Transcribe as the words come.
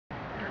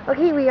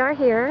Okay, we are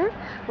here.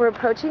 We're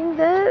approaching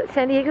the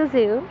San Diego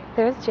Zoo.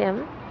 There's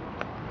Jim,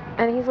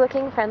 and he's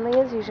looking friendly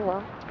as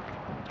usual.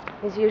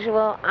 As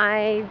usual,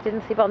 I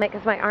didn't sleep all night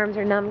because my arms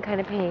are numb,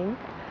 kind of pain.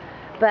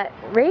 But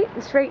right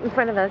straight in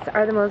front of us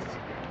are the most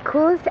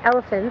coolest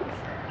elephants,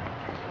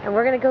 and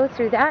we're gonna go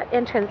through that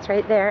entrance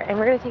right there, and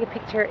we're gonna take a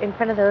picture in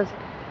front of those.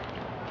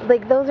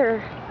 Like, those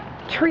are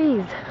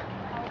trees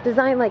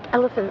designed like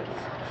elephants.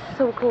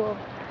 So cool,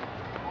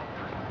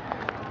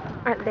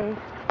 aren't they?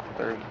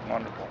 They're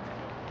wonderful.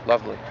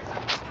 Lovely.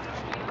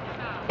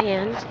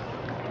 And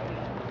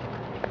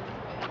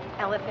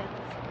elephants.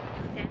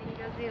 San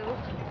Diego Zoo.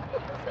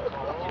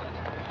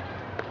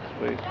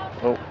 Wait.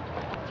 Oh,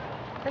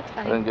 That's I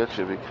fine. didn't get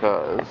you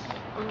because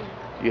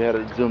you had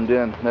it zoomed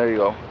in. There you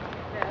go.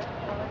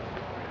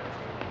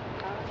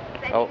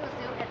 San Oh. Diego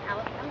Zoo and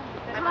elephants.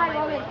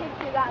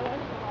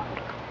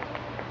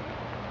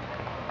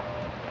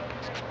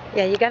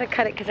 Yeah, you gotta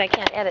cut it because I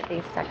can't edit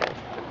these suckers.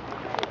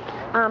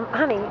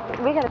 Honey,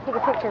 we gotta take a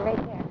picture right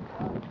there.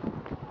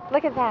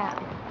 Look at that.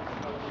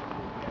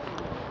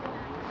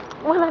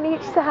 One on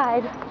each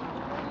side.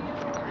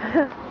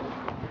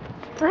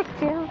 Look,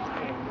 Jim.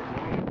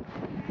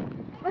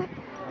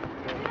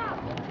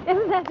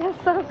 Isn't that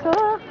just so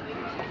cool?